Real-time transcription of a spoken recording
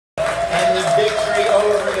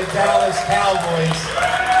Dallas Cowboys.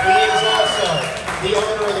 He is also the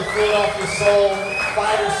owner of the Philadelphia Soul,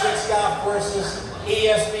 5 or 6 golf courses,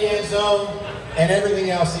 ESPN Zone, and everything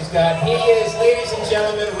else he's got. He is, ladies and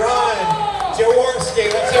gentlemen, Ron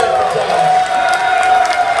Jaworski. Let's hear it for John.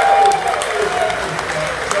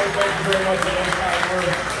 Thank you very much for those kind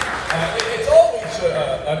words. It's always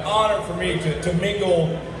an honor for me to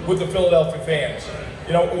mingle with the Philadelphia fans.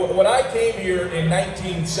 You know, when I came here in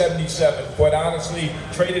 1977, quite honestly,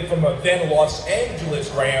 traded from a then Los Angeles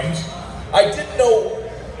Rams, I didn't know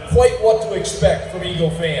quite what to expect from Eagle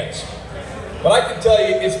fans. But I can tell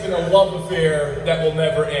you, it's been a love affair that will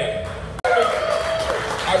never end.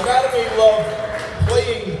 I not only love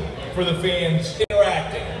playing for the fans,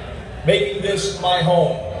 interacting, making this my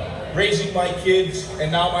home, raising my kids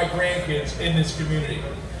and now my grandkids in this community.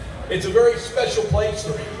 It's a very special place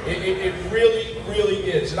for me. It really, really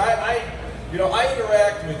is. And I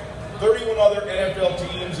interact with 31 other NFL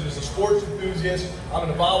teams, and as a sports enthusiast, I'm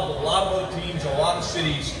involved with a lot of other teams in a lot of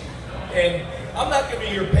cities. And I'm not going to be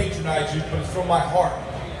here patronizing, but it's from my heart.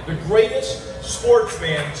 The greatest sports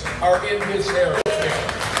fans are in this area.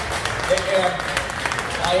 And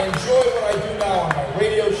I enjoy what I do now on my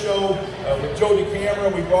radio show with Joe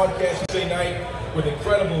Decamara. We broadcast Tuesday night with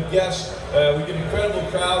incredible guests. We get incredible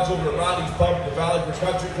crowds over at Roddy's Pub, the Valley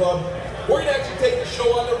Country Club. We're going to actually take the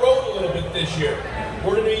show on the road a little bit this year.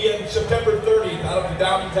 We're going to be in September 30th out of the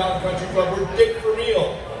Downtown Country Club. We're Dick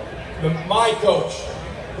Vermeil, my coach,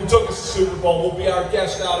 who took us to the Super Bowl, will be our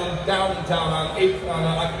guest out in Downtown on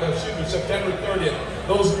September 30th.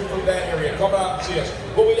 Those of you from that area, come out and see us.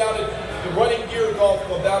 We'll be down at the Running Gear Golf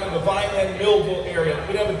Club down in the Vineland Millville area.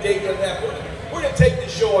 We have a date on that. We're going to take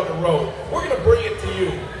this show on the road. We're going to bring it to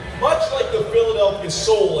you, much like the Philadelphia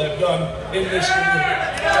Soul have done in this community.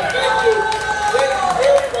 Thank you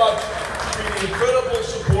very much for the incredible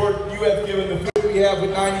support you have given the we have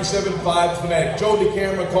with 97.5 Fanatic. Joe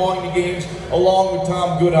Decamara calling the games along with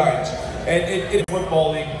Tom Goodhines. And it's a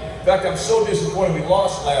football league. In fact, I'm so disappointed we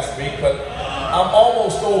lost last week, but I'm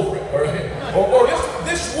almost over it. Or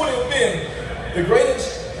this would have been the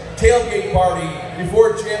greatest tailgate party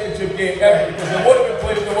before a championship game ever, because it would have been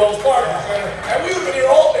played in the Wells Fargo Center, and we would have been here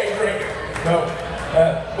all day drinking. No.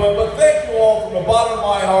 But thank you all from the bottom of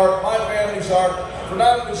my heart, my family's heart, for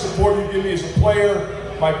not only the support you give me as a player,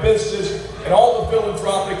 my business, and all the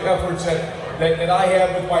philanthropic efforts that I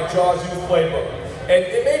have with my Jaws Youth Playbook. And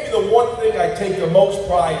it may be the one thing I take the most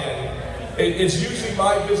pride in, is using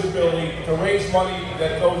my visibility to raise money for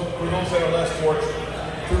those that are less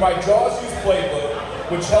fortunate. Through my Jaws Youth Playbook,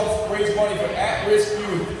 which helps raise money for at-risk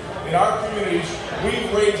youth in our communities,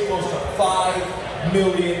 we've raised close to $5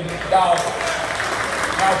 million. Now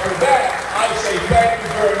for that, I say thank you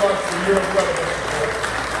very much for your incredible support.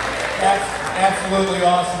 That's absolutely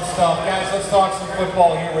awesome stuff. Guys, let's talk some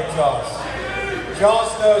football here with Jaws.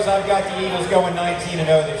 Jaws knows I've got the Eagles going 19-0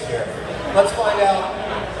 this year. Let's find out.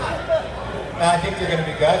 I think they're going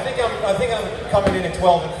to be good. I think I'm coming in at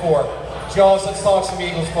 12-4. Jaws, let's talk some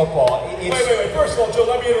Eagles football. Wait. First of all, Joe,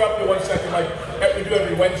 let me interrupt you 1 second. Like we do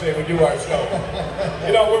every Wednesday, we do our show.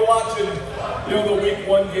 You know, we're watching, the week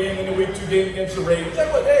 1 game and the week 2 game against the Ravens.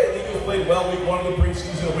 Like, hey, the Eagles played well week 1 of the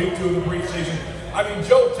preseason, week 2 of the preseason. I mean,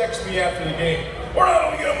 Joe texted me after the game. We're not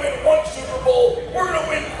only going to win 1 Super Bowl, we're going to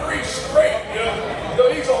win 3 straight.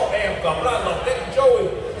 He's all amped up, and I love it.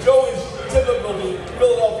 Joe is typical to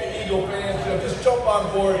Philadelphia Eagle fans. Just jump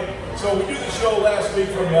on board. So we do the show last week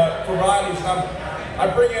from Roddy's, and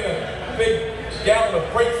I bring in a big gallon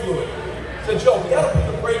of brake fluid. I said, Joe, we got to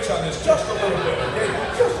put the brakes on this just a little bit, okay?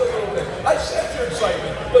 Just a little bit. I sense your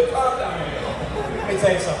excitement, but calm down. Let me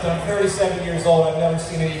tell you something. I'm 37 years old. I've never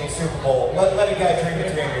seen an Eagles Super Bowl. Let a guy drink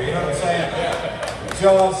a drinker. You know what I'm saying? Yeah.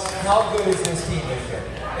 Joe, how good is this team this year?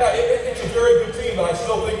 Yeah, it's a very good team, but I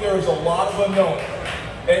still think there is a lot of unknown.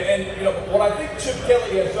 And what I think Chip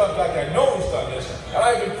Kelly has done, in fact, I know he's done this, and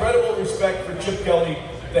I have incredible respect for Chip Kelly,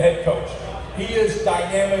 the head coach. He is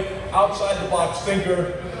dynamic, outside-the-box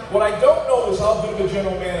thinker. What I don't know is how good of a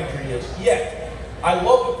general manager he is, yet. I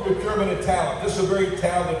love the procurement of talent. This is a very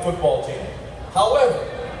talented football team. However,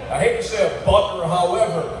 I hate to say a but or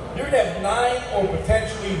however, you're going to have 9 or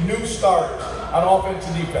potentially new starters on offense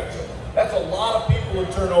and defense. That's a lot of people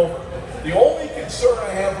to turn over. The only concern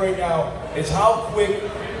I have right now is how quick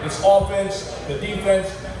this offense, the defense,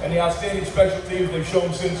 and the outstanding special teams they've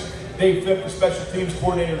shown since Dave Fipp, the special teams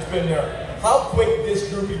coordinator, has been there. How quick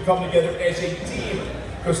this group can come together as a team.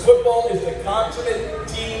 Because football is the consummate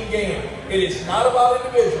team game. It is not about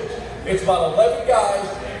individuals. It's about 11 guys,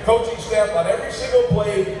 coaching staff on every single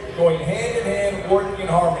play, going hand in hand, working in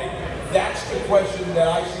harmony. That's the question that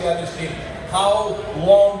I see on this team. How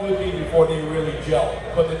long will it be before they really gel.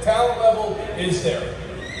 But the talent level is there.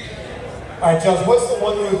 All right, Josh, what's the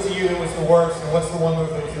one move to you that was the worst, and what's the one move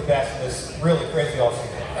that was the best in this really crazy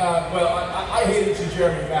offseason? Well, I hated to see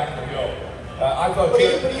Jeremy Macklin go. I thought, but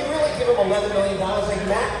you really give him $11 million. Like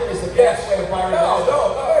Macklin is the pathway to Byron.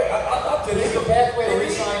 Up to this. The pathway to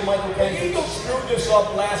re-sign Michael Kennedy. The Eagles screwed this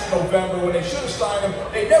up last November when they should have signed him.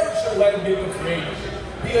 They never should have let him get the free agency.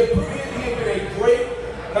 He had been a great,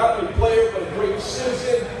 not only player, but a great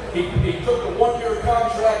citizen. He took a one-year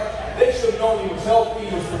contract. They should have known he was healthy,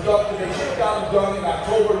 he was productive. They should have got him done in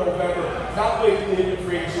October, November, not wait till he hit the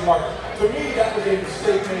free agency market. To me, that was a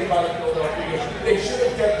mistake made by the Philadelphia Eagles. They should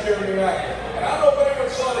have kept Jeremy Macklin. And I don't know if anyone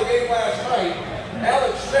saw the game last night.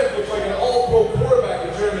 Alex Smith looks like an all-pro quarterback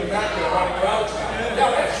with Jeremy Macklin running routes. Now,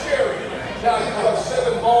 that's scary. Now, he's got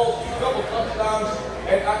 7 balls, 2 couple touchdowns.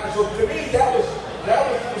 And so to me, that was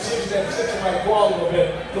the decision that sits in my craw a little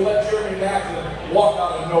bit to let Jeremy Macklin walk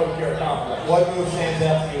out of the Novacare complex. What move stands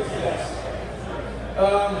out to you as the best?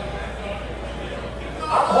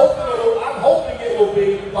 I'm hoping it will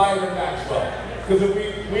be Byron Maxwell. Because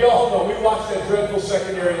we all know, we watched that dreadful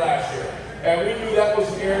secondary last year. And we knew that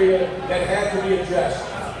was an area that had to be addressed.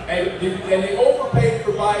 And they overpaid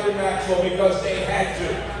for Byron Maxwell because they had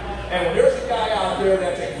to. And when there's a guy out there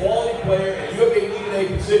that's a quality player and you have a need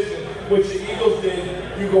in a position, which the Eagles did,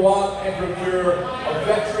 you go out and procure a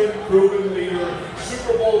veteran, proven leader,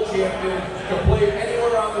 Super Bowl champion, can play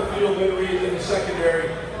anywhere on the field, literally in the secondary.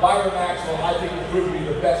 Byron Maxwell, I think, will prove to be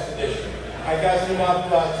the best addition. All right, guys, in about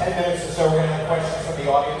 10 minutes or so, we're going to have questions from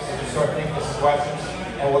the audience, and just start thinking of some questions,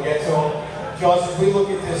 and we'll get to them. Josh, as we look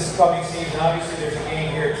at this coming season, obviously there's a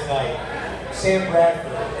game here tonight. Sam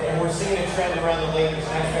Bradford, and we're seeing a trend around the league. There's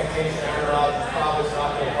an expectation Aaron Rodgers probably is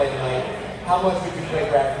not going to play tonight. How much would you play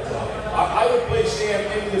Bradford tonight? I would play Sam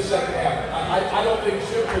into the second half. I don't think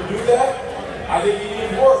Chip will do that. I think he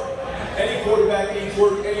needs work. Any quarterback needs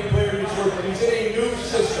work, any player needs work, but he's in a new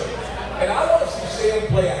system. And I want to see Sam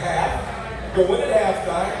play a half, go in at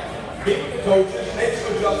halftime, meet with the coaches, make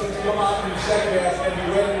some adjustments, come out in the second half, and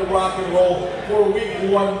be ready to rock and roll for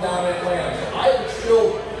week 1 down in Atlanta. So I would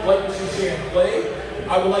still like to see Sam play.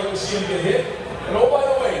 I would like to see him get hit. And oh, by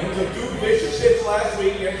the way, he took 2 vicious hits last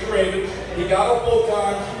week against the Ravens. He got up both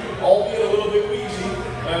times, albeit a little bit wheezy,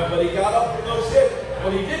 but he got up from those hits.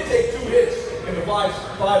 But he did take 2 hits in the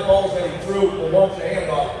five balls that he threw, the ones to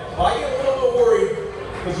handoff. I get a little bit worried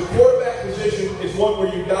because the quarterback position is one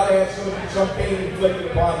where you've got to have some pain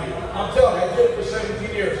inflicted upon you. I'm telling you, I did it for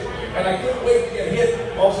 17 years, and I couldn't wait to get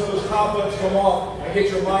hit. Also, those confidence come off and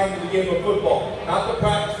get your mind in the game of football. Not the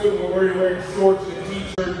practice field where you're wearing shorts and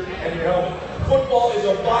t-shirt and your helmet. Football is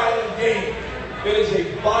a violent game. It is a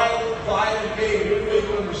violent game. You really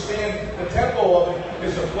can understand the tempo of it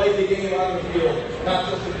is to play the game on the field, not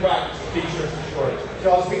just to practice with t-shirts and shorts.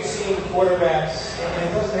 Charles, we've seen quarterbacks, and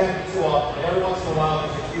it doesn't happen too often, but every once in a while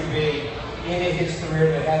there's a QB in his career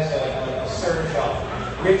that has a surge up.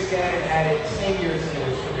 Rich Gannon had it 10 years into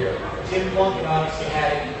his career. Jim Plunkett obviously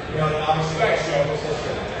had it, and obviously in his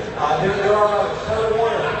history. There are others.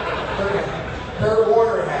 Kurt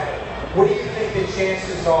Warner had it. What do you think the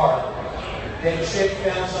chances are that Chip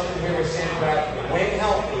found something here with Sam Bradford, when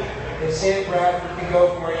healthy, that Sam Bradford can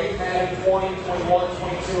go from where you've had him 20, 21,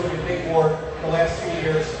 22 in the big board the last 2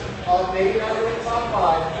 years, maybe not in the top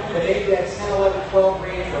 5, but maybe that 10, 11, 12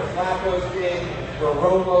 range where Flacco's been, where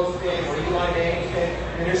Romo's been, where Eli Manning's been,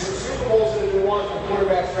 and there's some Super Bowls that have been won from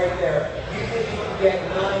quarterbacks right there. Do you think you can get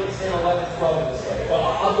 9, 10, 11, 12 in this league? Well,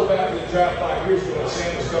 I'll go back to the draft 5 years ago when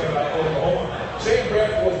Sam was coming out of Oklahoma. Sam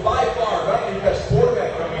Bradford was by far not only the best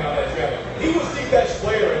quarterback coming out of that draft, he was the best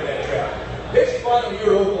player in that draft. His final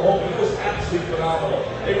year at Oklahoma, he was absolutely phenomenal.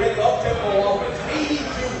 They ran an up-tempo offense, 82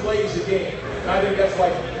 plays a game. And I think that's why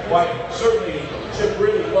certainly Chip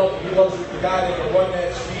really loved him. He loves the guy that can run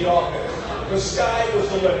that speed offense. The sky was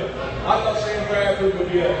the limit. I thought Sam Bradford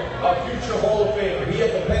would be a future Hall of Famer. He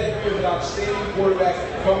had the pedigree of an outstanding quarterback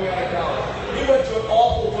coming out of college. He went to an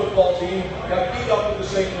awful football team, got beat up with the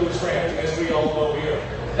St. Louis Rams, as we all know here.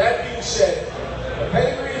 That being said, the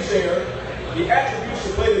pedigree is there. The attributes to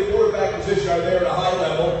play the quarterback position are there at a high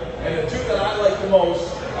level, and the 2 that I like the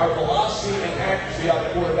most are velocity and accuracy on the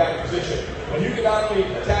quarterback position. When you can not only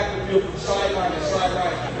attack the field from sideline to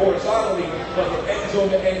sideline horizontally, but from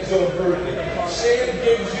end zone vertically. Sam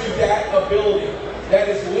gives you that ability. That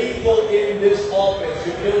is lethal in this offense,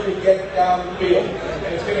 the ability to get down the field.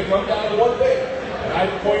 And it's going to come down to one thing. And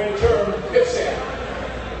I coined the term, if Sam.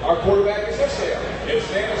 Our quarterback is if Sam. If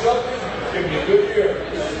Sam is healthy, it's going to be a good year.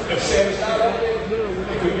 If Sam is not healthy,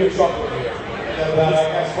 it could be a trouble here.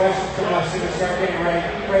 Guys, questions coming up soon. Start getting ready.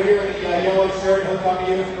 Right here in the yellow shirt, he'll come to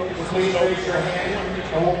you. Please raise your hand.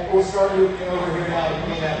 And we'll start moving over here now to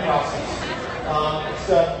begin that process. Just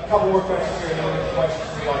a couple more questions here, and then we'll get questions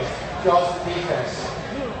from the audience. Jaws, the defense.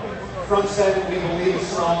 Front seven, we believe is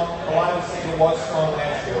strong. A lot of us think it was strong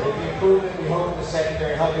last year. With the improvement, we hope in the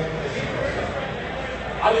secondary, how good can the defense be?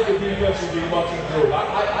 I think the defense will be much improved.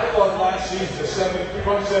 I thought last season the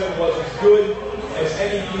front seven was as good as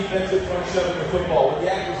any defensive front seven in football. With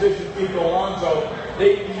the acquisition of Kiko Alonso,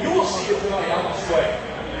 you will see it tonight on display.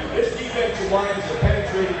 This defensive line is a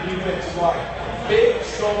penetrating defensive line. Big,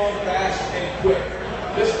 strong, fast, and quick.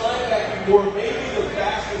 This linebacking core may be the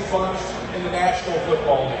fastest bunch in the National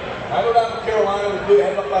Football League. I know down in Carolina,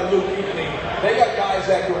 headed up by Luke Kuechly, they got guys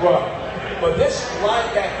that can run. But this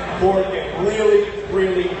linebacking core can really,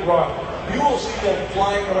 really run. You will see them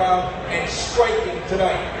flying around and striking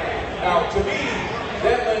tonight. Now, to me,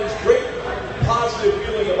 that lends great positive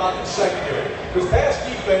feeling about the secondary. Because pass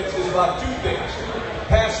defense is about two things.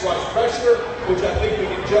 Pass rush pressure, which I think we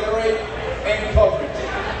can generate, and coverage.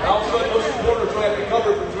 Now, all of a sudden, those corners don't have to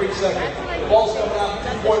cover for 3 seconds. The ball's coming out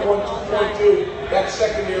 2.1, 2.2. That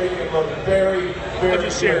secondary can run very, very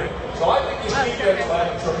good. So I think this defense will have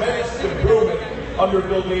a tremendous improvement under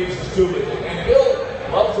Bill Davis' tutelage. And Bill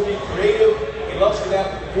loves to be creative. He loves to get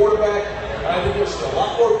after the quarterback. And I think there's a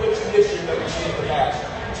lot more pitching this year than we've seen in the past.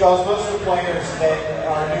 Charles, most of the players that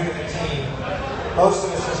are new to the team, most of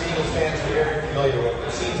us as Eagles fans are very familiar with.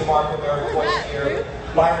 We've seen DeMarco Murray twice a year.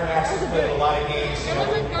 Byron Maxwell's played a lot of games,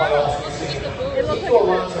 with the playoffs. We've seen Kiko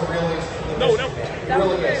runs a really He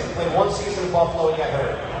really is. He played 1 season in Buffalo and got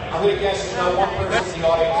hurt. I'm going to guess there's not one person in the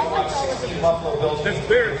audience who watched 16 Buffalo Bills games. That's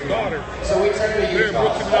Barrett's daughter. So we turn to you,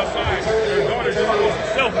 Josh. Their daughter's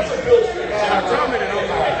selfish. I commented on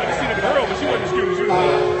it. I can see the girl, but she wasn't as good as you.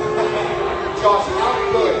 Josh, how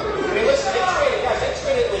good? I mean, listen, they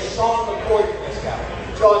traded LaShawn McCoy for this guy.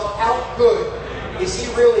 Josh, how good is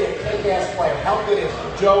he really a kick-ass player? How good is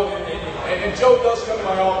he? Joe, and Joe does come to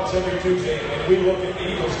my office every Tuesday, and we look at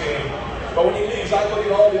the Eagles game. But when he leaves, I look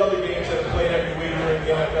at all the other games that have played every week during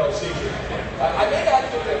the NFL season. I may not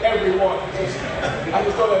look at every one because I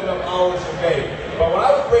just don't have enough hours a day. But when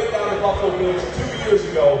I would break down the Buffalo Bills 2 years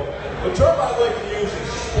ago, the term I like to use is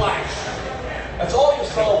splash. That's all you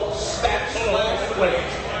saw was splash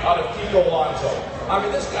plays out of Kiko Alonso. I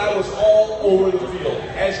mean, this guy was all over the field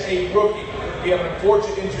as a rookie. He had an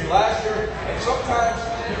unfortunate injury last year, and sometimes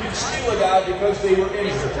you can steal a guy because they were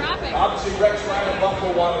injured. Obviously, Rex Ryan of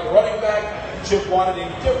Buffalo wanted a running back. Chip wanted a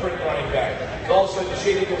different running back. All of a sudden, the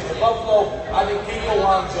shading goes to Buffalo. I think Kiko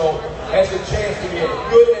Alonso has a chance to be as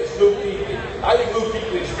good as Luke Kuechly. I think Luke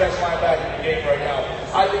Kuechly is the best linebacker in the game right now.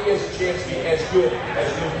 I think he has a chance to be as good as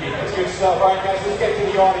Luke Kuechly. That's good stuff. All right, guys, let's get to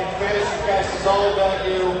the audience. Fantasy Fest is all about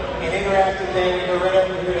you. An interactive day. We go right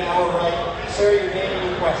over here to our right. Sir, your name and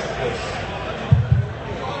your question, please.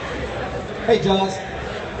 Hey, Jaws.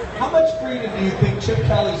 How much freedom do you think Chip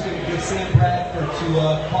Kelly's going to give Sam Bradford to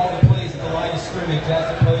call the plays at the line of scrimmage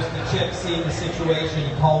as opposed to Chip seeing the situation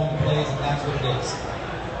and calling the plays, and that's what it is?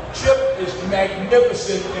 Chip is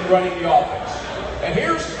magnificent in running the offense. And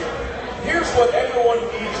here's what everyone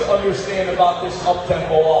needs to understand about this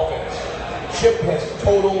up-tempo offense. Chip has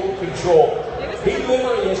total control. He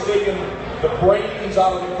literally has taken the brains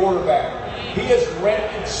out of the quarterback. He has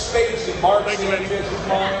rented space in Mark Sanchez's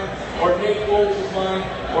mind, or Nick Foles' mind,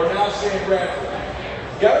 or now Sam Bradford.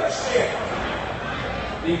 You gotta understand,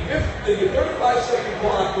 the 35-second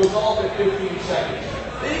clock goes off at 15 seconds.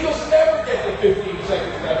 The Eagles never get the 15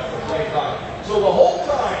 seconds left for play time. So the whole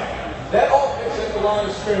time, that offense at the line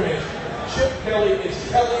of scrimmage, Chip Kelly is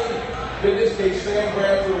telling, in this case, Sam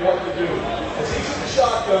Bradford what to do. As he's in the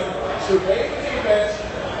shotgun, surveying the defense,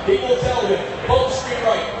 he will tell him, both screen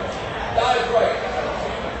right. Dive right.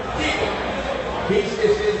 Keep it. He's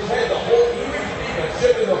his head, the whole, he reads the defense.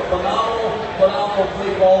 Chip is a phenomenal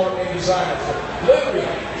play caller and designer. So literally,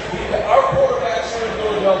 our quarterbacks here in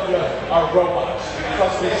Philadelphia are robots.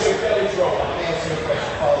 Because Chip Kelly's robots. Let me answer your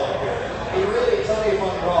question, follow up here. It really, tell me if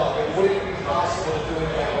I'm wrong, but would it be possible to do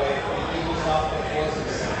it that way if the Eagles offense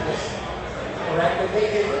wasn't simplistic? Correct? But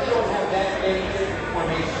they really don't have that many different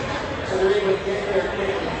formations. So they're able to get there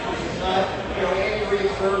quickly, which is not, Andy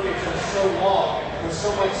Reid's verbiage was so long, there's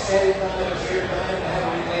so much said and done, it was here done, and had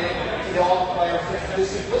to relay to the all players. The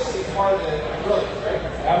simplicity is part of the brilliance, right?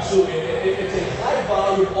 Absolutely. It's a high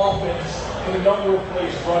volume offense in the number of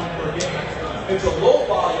plays run per game. It's a low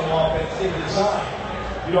volume offense in design.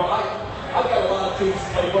 I've got a lot of teams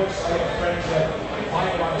playbooks. I have friends that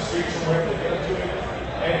find them on the street somewhere, they get them to me,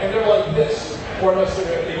 and they're like this, or unless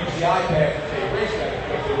they use the iPad and they erase that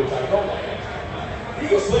quickly, which I don't like.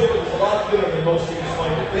 Eagles playbook is a lot better than most Eagles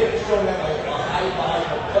playbook. They just don't have a high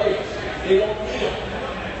volume of plays. They don't need them.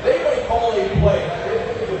 They may call a play.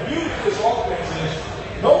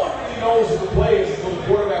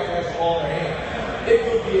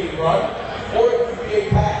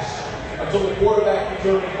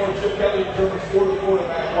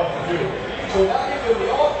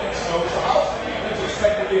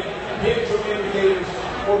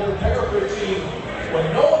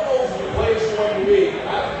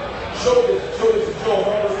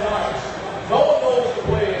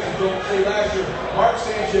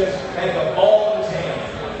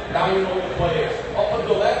 Now you know what the play is. Up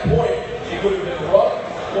until that point, it could have been a run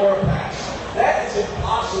or a pass. That is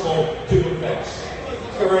impossible to defend.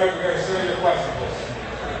 So right over here, sir, your question,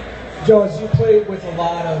 please. Joe, as you played with a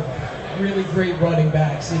lot of really great running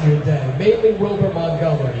backs in your day, mainly Wilbur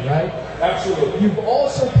Montgomery, right? Absolutely. You've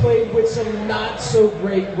also played with some not so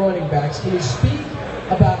great running backs. Can you speak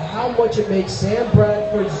about how much it makes Sam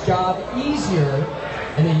Bradford's job easier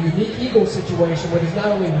in a unique Eagles situation where there's not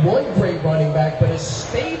only one great running back, but a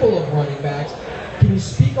stable of running backs? Can you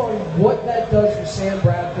speak on what that does for Sam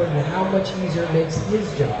Bradford and how much easier it makes his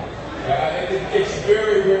job? It's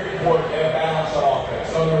very, very important to have balance on offense.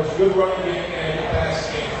 So there's a good running game and a good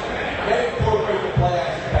passing game. Then incorporate the play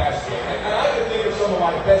action pass game. And I can think of some of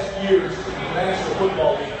my best years in the National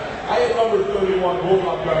Football League. I had number 31, Will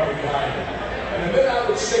Montgomery, behind me. And the minute I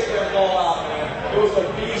would stick that ball out, man, it was like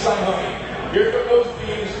bees on honey. Here come those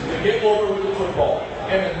bees to get over with the football.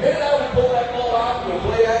 And the minute I would pull that ball out with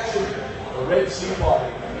play action, the Red Sea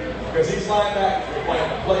party. Because these linebackers were playing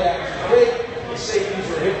the play action great. The safeties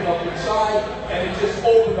were hitting up inside, and it just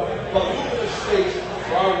opened up a luminous space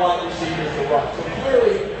for our wide receivers to run. So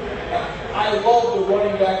clearly, I love the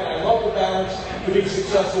running back, and I love the balance to be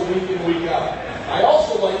successful week in, week out. I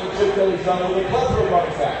also like what Chip Kelly's done with a plethora of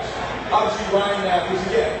running backs. Obviously, Ryan Matthews,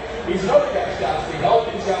 again, he's another guy who's got to stay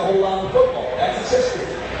healthy. He's got to hold on to football. That's his history.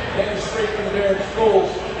 Then you're straight from the Barrett schools.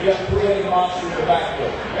 You got the three-headed monster in the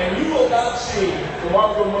backfield. And you will not see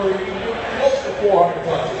DeMarco Murray close to 400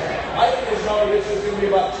 touches. I think his number this is going to be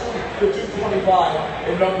about 2 to 225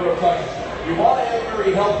 in number of touches. You want to have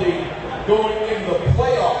Murray healthy going in the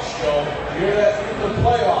playoffs, Joe. You hear that? In the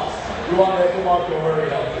playoffs, you want to have DeMarco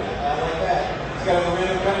Murray healthy. I like that. He's got a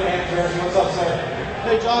random Cunningham jersey. What's up, sir?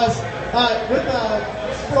 Hey, Josh. With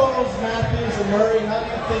Sproles, Matthews, and Murray, how do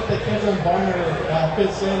you think that Kendall Barner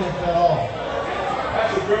fits in, if at all?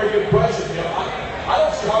 That's a very good question. You know, I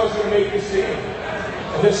don't see how he's going to make this team.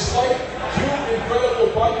 Despite two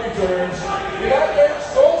incredible punt returns, you got Eric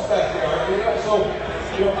Sproles back there. I mean,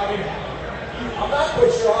 I'm not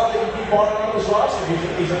quite sure how they can keep Barner on this roster.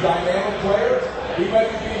 He's a dynamic player. He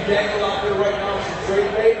might be being dangled out there right now with some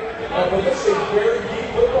trade bait, but this is a very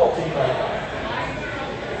deep football team right now.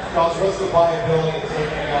 Charles, what's the viability of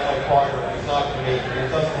taking a guy like Barker if he's not going to make it?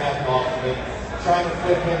 It doesn't happen often. Trying to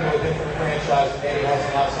flip him to a different franchise and maybe has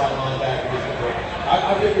an outside linebacker who's great.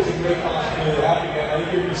 I think there's a great possibility of happening again. I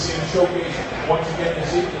think you're going to see him showcase once again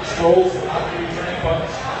this evening. Sproles will not be returning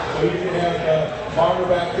punts. So you can have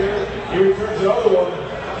Barner back there. He returns another one.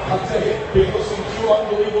 I'll tell you, people have seen two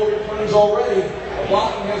unbelievable returns already. The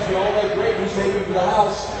blocking has been all that great. He's taken to the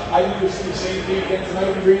house. I think you'll see the same thing again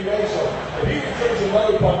tonight in Green Bay. So if he returns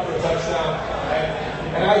another punt for a touchdown,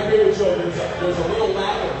 and I agree with Joe, there's a little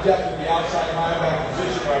lack of depth in the outside linebacker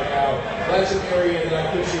position right now. That's an area that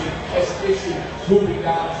I could see as an issue moving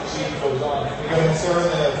down as the season goes on. We're going to sir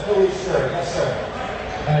the Phillies shirt. Yes, sir.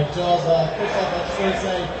 All right, Charles, first off, I just want to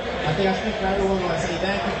say, I think I speak for everyone when I say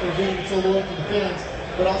thank you for being so loyal to the fans,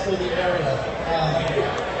 but also the area.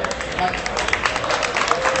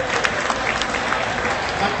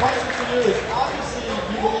 My question for you is, obviously,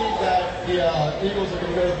 you believe that the Eagles are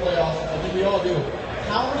going to go to the playoffs. I think we all do.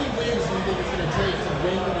 How many wins do you think it's going to take to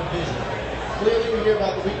win the division? Clearly, we hear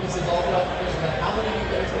about the weaknesses all throughout the division, but how many do you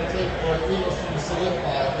think it's going to take for the Eagles to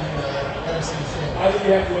solidify in the NFC Championship? I think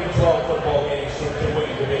you have to win 12 football games to win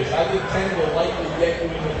the division. I think 10 will likely get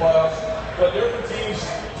you in the playoffs, but there were teams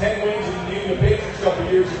 10 wins, and even the Patriots a couple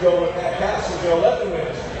years ago with Matt Castle, they 11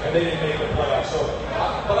 wins, and they didn't make the playoffs. So,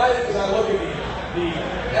 but I think as I look at the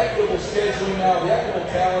equitable scheduling now, the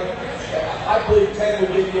equitable talent, I believe 10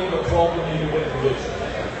 will get you into 12 will need to win the division.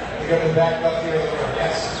 We're going to back up here.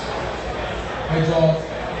 Yes. Hey, Charles.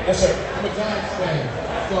 Yes, sir. I'm a Giants fan.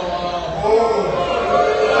 So,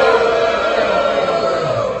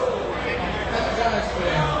 as a Giants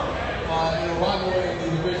fan, and a rivalry in the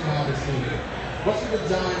division, obviously, what should the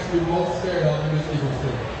Giants be most scared of in this Eagles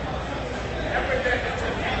team?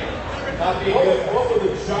 What would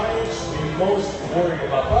the Giants be most worried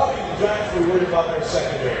about? Probably the Giants will be worried about their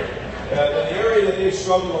secondary. The area that they've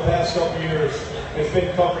struggled the past couple of years has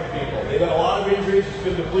been covering people. They've had a lot of injuries, it's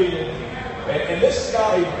been depleted. And this has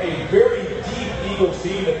got a very deep Eagles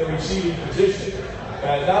team at the receiving position.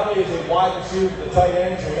 Not only is it wide receiver, the tight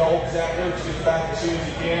ends, we all hope Zach Ertz gets back as soon as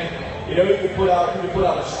he can. You know, you can put out a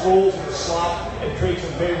Sproles in the slot and create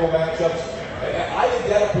some favorable matchups. I think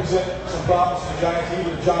that'll present some problems to the Giants.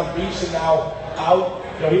 Even John Beeson now out.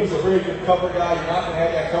 You know, he was a very good cover guy. You're not going to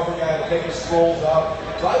have that cover guy to take his Sproles out.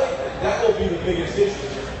 So I think that will be the biggest issue.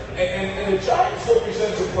 And the Giants will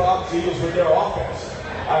present some problems to the Eagles with their offense.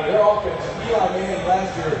 Their offense, Eli Manning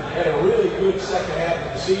last year had a really good second half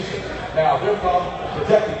of the season. Now, their problem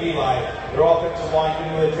protecting Eli. Their offensive line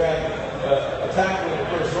didn't really draft a tackle in the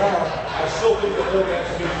first round. I still think that they're going to have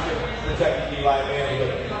some issues protecting Eli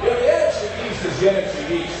Manning. But, the NFC East is the NFC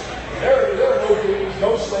East. There are no games,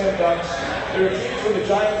 no slam dunks. There are teams when the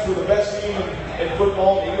Giants were the best team in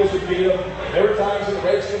football, the Eagles would beat them. There were times when the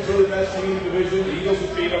Redskins were the best team in the division, the Eagles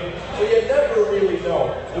would beat them. So you never really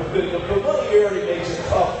know. The familiarity makes it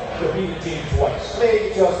tough to beat a team twice. Let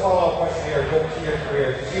me just follow up question here, go to your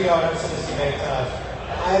career, because you know, and I've said this to you many times,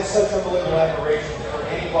 I have such unbelievable admiration for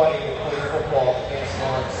anybody who plays football against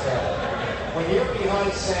Lawrence Taylor. When you're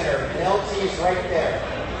behind center, and LT's right there,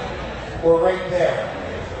 or right there,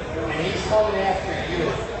 and he's coming after you,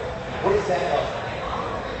 what is that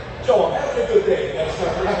like? Joe, I'm having a good day. That's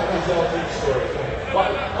my first LT story.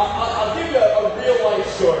 But I'll give you a real life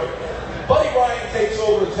story. Buddy Ryan takes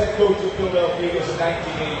over as head coach of the Philadelphia Eagles in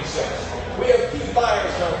 1986. We have Keith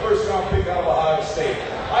Byers, our first round pick out of Ohio State.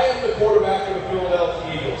 I am the quarterback of the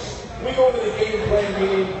Philadelphia Eagles. We go into the game plan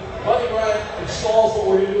meeting. Buddy Ryan installs what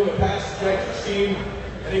we're going to do in the pass protection scheme.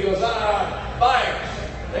 And he goes, Byers,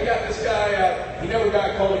 they got this guy, he never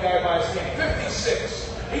got called a guy by his name,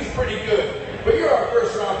 56. He's pretty good. But you're our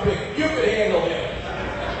first round pick. You can handle him.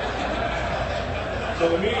 So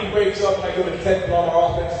the meeting breaks up and I go to Ted Plum,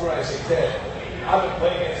 our offense coordinator, and I say, Ted, I've been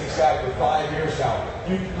playing against this guy for 5 years now.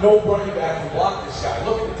 No running back can block this guy.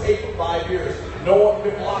 Look at the tape for 5 years. No one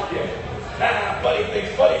can block him. Buddy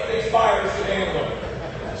thinks Byers can handle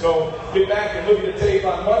him. So get back and look at the tape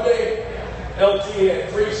on Monday. LT had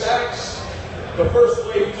 3 sacks. The first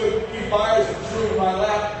play he took Keith Byers and threw in my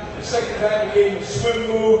lap. The second time he gave him a swim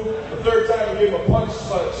move. The third time he gave him a punch,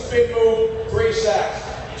 spin move, 3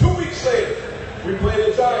 sacks. 2 weeks later, we play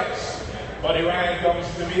the Giants. Buddy Ryan comes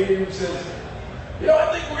to me and says, I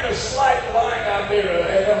think we're going to slide the line out there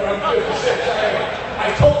at number 56.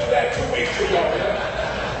 I told you that 2 weeks ago.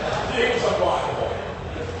 He was unblockable.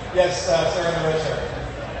 Yes, sir, in the red shirt.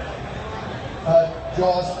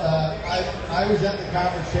 Jaws, I was at the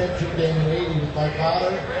conference championship game in '80 with my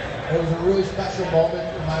father. It was a really special moment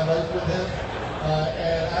in my life with him.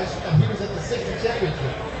 And he was at the 60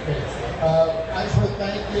 championship game. I just want to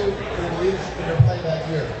thank you for the leadership in your play that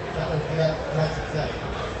year, for that success.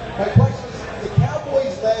 My question is, the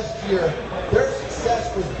Cowboys last year, their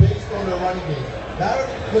success was based on their running game. Not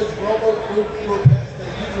only because Romo threw fewer passes than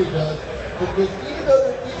he usually does, but because even though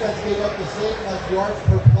their defense gave up the same yards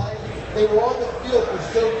per play, they were on the field for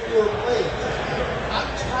so fewer plays.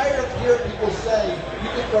 I'm tired of hearing people say you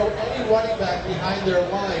can throw any running back behind their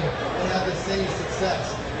line and have the same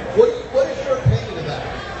success. What is your opinion of that?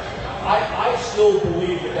 I still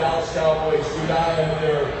believe the Dallas Cowboys do not have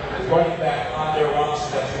their running back on their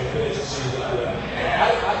roster that's going to finish the season for them.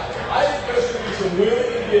 I think there's going to be some really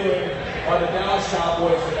good dealing on the Dallas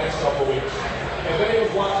Cowboys for the next couple of weeks. If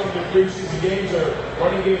anyone's watching the preseason games, their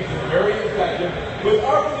running games are very effective, with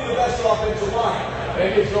arguably the best offensive line. They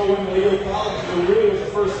get Joe Leo Collins, who really was a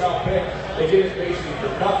first-round pick. They get it basically for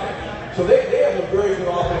nothing. So they have a very good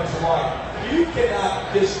offensive line. You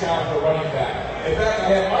cannot discount the running back. In fact, I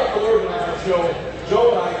had Michael Irvin on our show,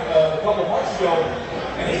 Joe and I, a couple months ago,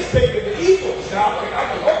 and he's picking the Eagles. Now, I'm like,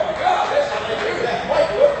 oh my God, that's how they do that.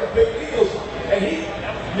 Michael Irvin picked the Eagles. And he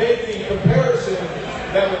made the comparison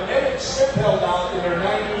that when Emmett Smith held out in their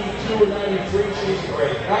 92 or 93 season,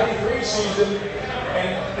 93 season,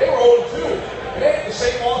 and they were 0-2, and they had the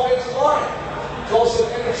same offensive line. So all of a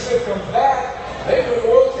sudden, Emmett Smith comes back, they win the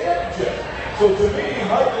world championship. So to me,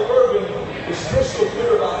 Michael Irvin is crystal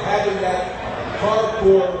clear about having that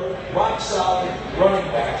hardcore, rock-solid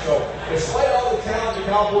running back. So despite all the talent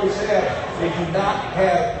the Cowboys have, they do not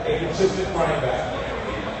have a consistent running back.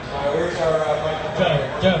 Where's our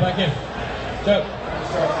Michael? Joe, back in. Joe.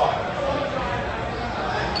 Start off.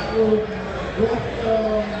 With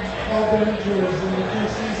all the injuries in the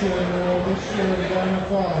preseason this year in the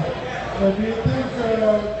NFL, do you think the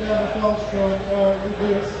NFL should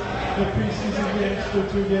reduce the preseason games to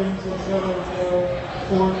 2 games instead of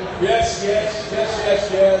 4? Yes, I'm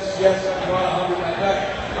 100. In fact,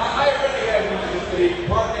 I already have the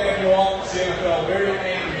Park Avenue office in the NFL very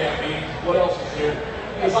angry at me. What else is here?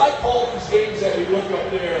 Because I call these games that we look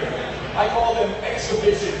up there, I call them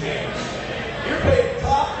exhibition games. You're paid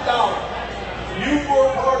top dollar. You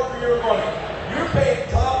work hard for your money. You're paid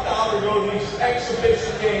top dollar to go to these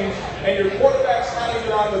exhibition games, and your quarterback's not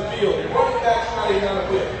even on the field. Your running back's not even on the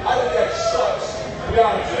field. I think that sucks, to be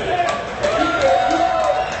honest with you.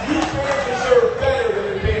 You fans deserve better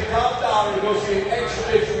than to pay top dollar to go see an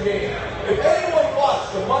exhibition game. If anyone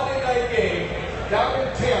watched the Monday night game down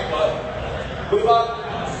in Tampa, with about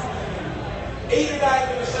 8 or 9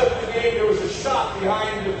 minutes left in the game, there was a shot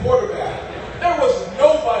behind the quarterback. There was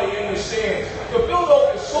nobody in the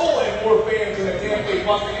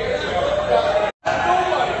Buccaneers. Nobody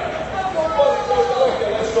knows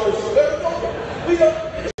that. Let's go. So there's nobody. We don't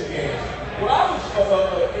get games. When I was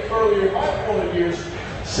earlier in my formative years,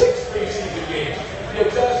 6 preseason games. You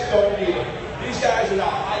just don't need them. These guys are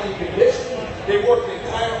now highly conditioned. They work the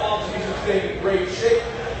entire offseason to stay in great shape.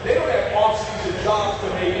 They don't have off-season jobs to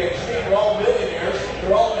make ends meet. They're all millionaires.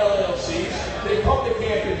 They're all LLCs. They come to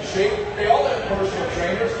camp in shape. They all have personal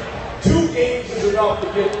trainers. 2 games is enough to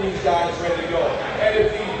get these guys ready to go. And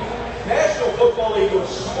if the National Football League was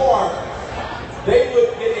smart, they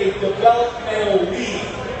would get a developmental league.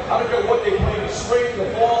 I don't care what they play in the spring, the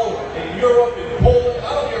fall, in Europe, in Poland. I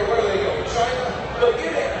don't care where they go, China. But get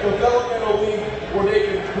a developmental league where they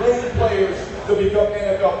can groom players to become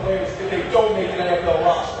NFL players if they don't make an NFL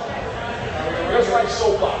roster. There's my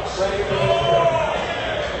soapbox.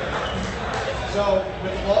 So,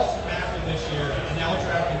 with loss of Matthew this year, and now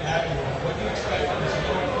drafting Aguilar, what do you expect from this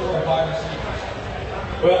young core of wide receivers?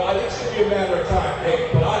 Well, I think it's going to be a matter of time. Hey,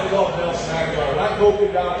 but I love Nelson Aguilar. When I broke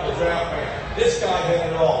him down to the draft, man, this guy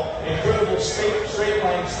had it all. Incredible straight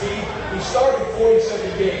line speed. He started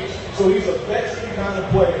 47 games, so he's a veteran kind of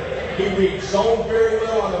player. He reads zone very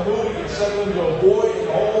well on the move. He can settle into a void in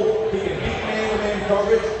the hole. He can beat man-to-man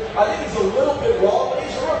coverage. I think he's a little bit raw, but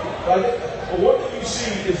he's a rookie. But one thing you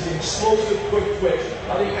see is the explosive, quick twitch.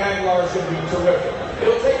 I think Aguilar is going to be terrific.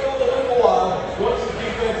 It'll take him a little while. Once the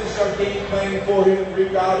defenses start game planning for him,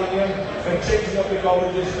 rerouting him, and changing up the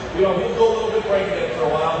coverages, he'll go a little bit brain dead for a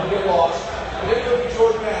while. He'll get lost. And then it'll be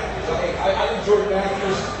Jordan Matthews. I think Jordan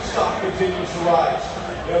Matthews' stock continues to rise.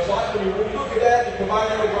 So when you look at that, you combine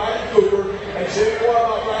that with Riley Cooper, and say more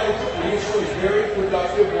about Riley Cooper. He's a very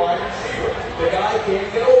productive wide receiver. The guy can't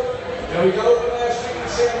get open. He got open last week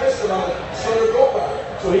and Sam missed it on a Southern go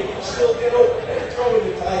back. So he can still get open. They throw in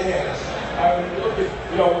the tight ends. I mean, look at,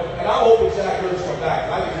 and I'm hoping Zach Ertz come back.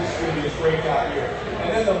 I think this is going to be his breakout year.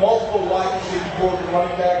 And then the multiple wide receiver core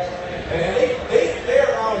running backs, and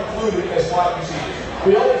they're now included as wide receivers.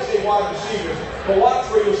 We always say wide receivers, but watch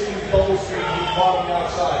where you'll see these bubble screens being bottom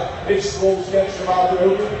outside. It's Sproles catch them out there.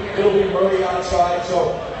 It'll be Murray outside.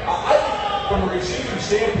 So I think from a receiving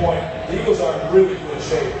standpoint, the Eagles are in really good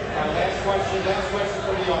shape. Last question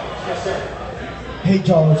from the audience. Yes, sir. Hey,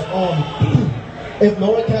 Charles. If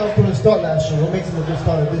Nolan Carroll couldn't start last year, what makes him a good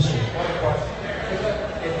starter this year? One question.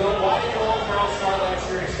 Why did Nolan Carroll start last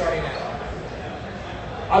year and he's starting now?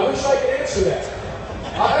 I wish I could answer that.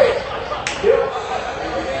 I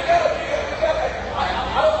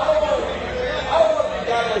don't want to be a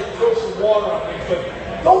guy like throw some water on things, but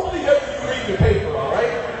don't believe everything you read in the paper, all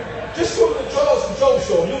right? Just go to the Charles and Joe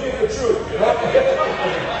show, you'll get the truth, A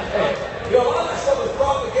lot of this stuff is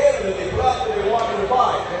propaganda that they put out that they want you to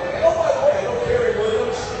buy. And oh, by the way, I know Kerry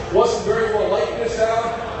Williams wasn't very well liking this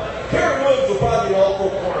town. Kerry Williams will probably be an all-pro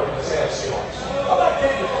corner with the Seattle Seahawks. I'm not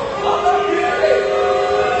kidding.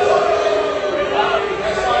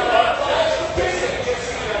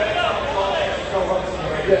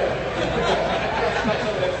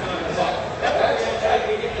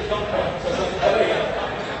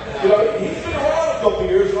 He's been around a couple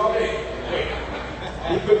years, and I'll be,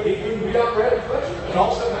 he couldn't be out red and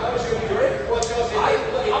all of a sudden now he's going to be great. I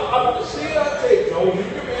want to see it on tape, Joe. When you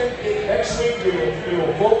come in next week, we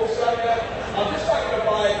will focus on that. I'm just not going to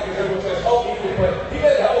buy it because everyone says, oh, he can play. He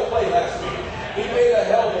made a hell of a play last week. He made a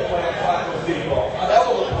hell of a play on Flacco's deep ball. A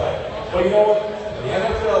hell of a play. But you know what? The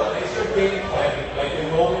NFL, when they start game planning, like they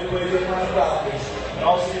normally play their Brown Falcons, and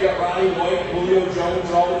also you got Ronnie White, Julio Jones,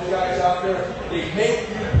 and all those guys out there, they make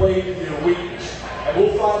you play to your weakness. And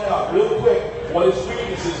we'll find out real quick what his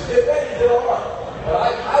weakness is, if any there are. But I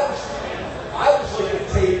was looking to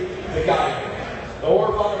tape the guy. Don't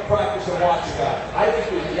worry about the practice and watch the guy. I think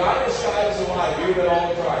the youngest guy is alive. We hear that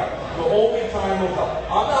all the time. The only time will come.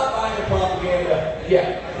 I'm not buying the propaganda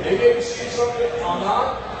yet. They may be seeing something. I'm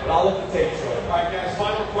not. But I'll let the tape show it. All right, guys,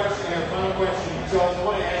 final question here. Final question. Joe, I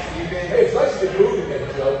want to ask you, hey, it's nice to get moved again,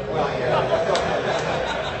 Joe. Well, yeah.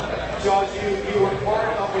 Joe, you were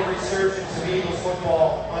part of a resurgence of Eagles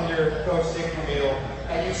football under Coach Decamara,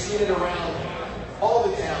 and you've seen it around all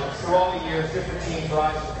the towns through all the years, different teams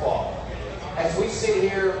rise and fall. As we sit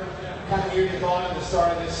here, kind of year to dawn at the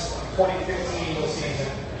start of this 2015 Eagles season,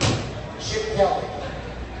 Chip Kelly,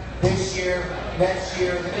 this year, next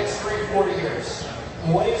year, the next 3 or 4 years,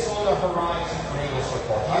 what is on the horizon for Eagles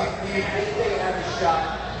football? Do you think they have a shot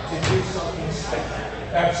to do something special?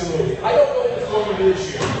 Absolutely. I don't know if it's going to be this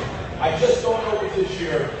year. I just don't know if this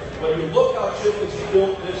year. When you look how Chip has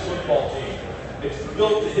built this football team, it's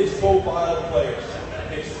built to his profile of players.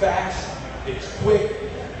 It's fast, it's quick,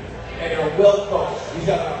 and they're well coached. He's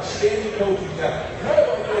got an outstanding coaching staff.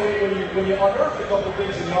 When you unearth a couple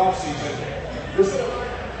things in the offseason, There's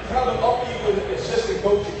kind of an uneven assistant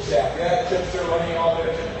coaching staff. Yeah, Chip Sherman running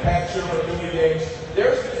offense, Pat Sherman doing games.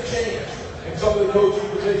 There's going to change in some of the coaching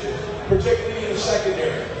positions, particularly in the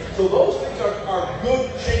secondary. So those things are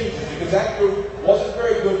good changes because that group wasn't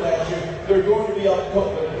very good last year. They're going to be an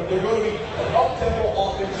up-tempo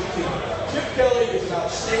offensive team. Chip Kelly is an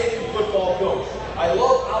outstanding football coach. I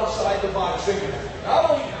love outside-the-box thinking.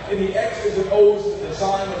 Not only in the X's and O's, the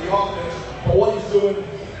design of the offense, but what he's doing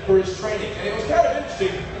for his training. And it was kind of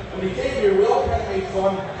interesting when he came here. We all kind of made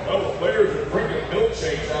fun. Oh, the players are drinking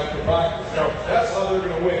milkshakes after practice. That's how they're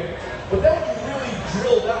going to win. But then when you really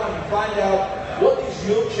drill down and find out what these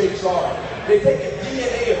milkshakes are, they take a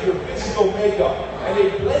DNA of your physical makeup and they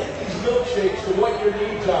blend these milkshakes to what your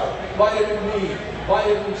needs are. Vitamin D,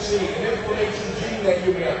 vitamin C, an inflammation gene that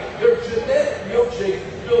you have. They're genetic milkshakes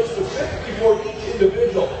built specifically for each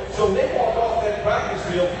individual. So when they walk off that practice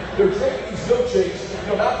field, they're drinking these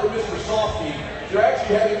milkshakes, not for Mr. Softy. They're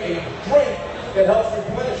actually having a drink that helps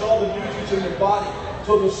replenish all the nutrients in their body.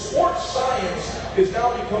 So the sports science is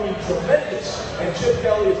now becoming tremendous, and Chip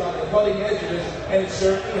Kelly is on the cutting edge of this, and it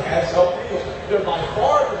certainly has helped Eagles. They're by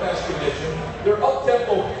far the best condition. Their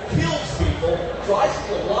up-tempo kills people, so I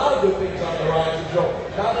see a lot of good things on the rise of Joe.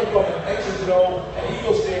 Not only from an X's and O and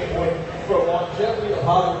Eagles standpoint, for longevity of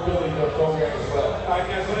how they're building their program as well. All right,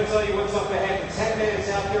 guys, let me tell you what's up ahead. In 10 minutes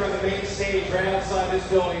out there on the main stage, right outside this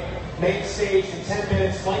building, main stage in 10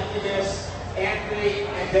 minutes, Mike Dennis, Anthony,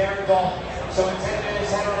 and Darren Ball. So in 10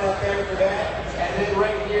 minutes, head on out there for that. And then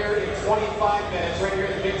right here in 25 minutes, right here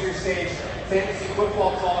at the victory stage, fantasy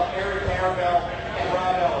football talk, Eric Carabell and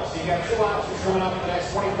Rob Ellis. So you got two options coming up in the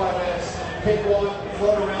next 25 minutes. Pick one,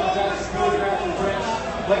 float around, Johnson, draft and French.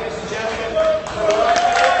 Ladies and gentlemen,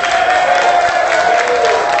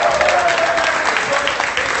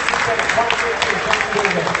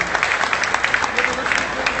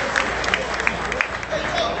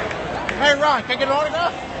 Hey Ron, can I get an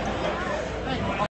autograph?